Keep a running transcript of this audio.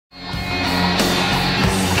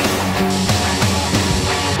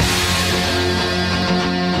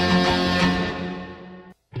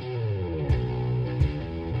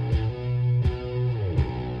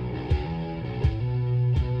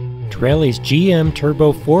Derale's GM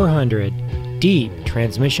Turbo 400 Deep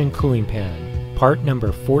Transmission Cooling Pan, part number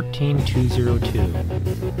 142.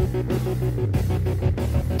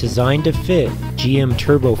 Designed to fit GM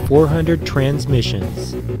Turbo 400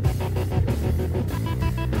 transmissions.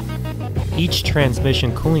 Each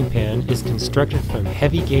transmission cooling pan is constructed from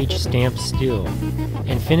heavy gauge stamped steel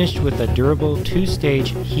and finished with a durable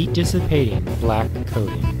 2-stage heat dissipating black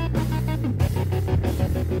coating.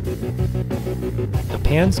 The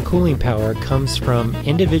pan's cooling power comes from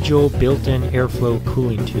individual built-in airflow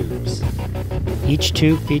cooling tubes. Each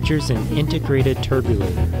tube features an integrated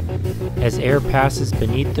turbulator. As air passes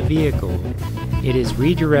beneath the vehicle, it is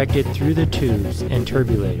redirected through the tubes and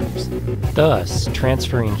turbulators, thus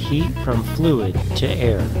transferring heat from fluid to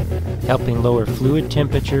air, helping lower fluid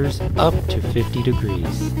temperatures up to 50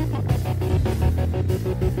 degrees.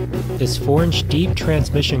 This 4-inch deep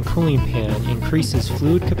transmission cooling pan increases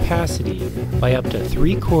fluid capacity by up to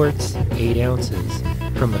 3 quarts 8 ounces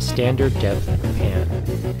from a standard depth pan.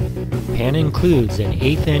 The pan includes an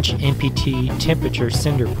 1/8-inch MPT temperature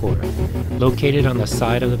sender port located on the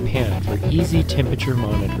side of the pan for easy temperature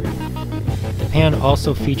monitoring. The pan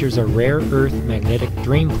also features a rare earth magnetic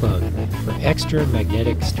drain plug for extra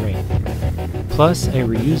magnetic strength, plus a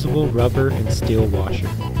reusable rubber and steel washer.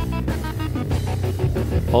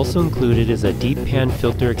 Also included is a deep pan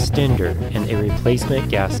filter extender and a replacement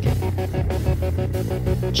gasket.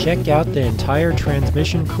 Check out the entire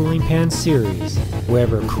transmission cooling pan series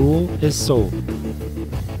wherever cool is sold.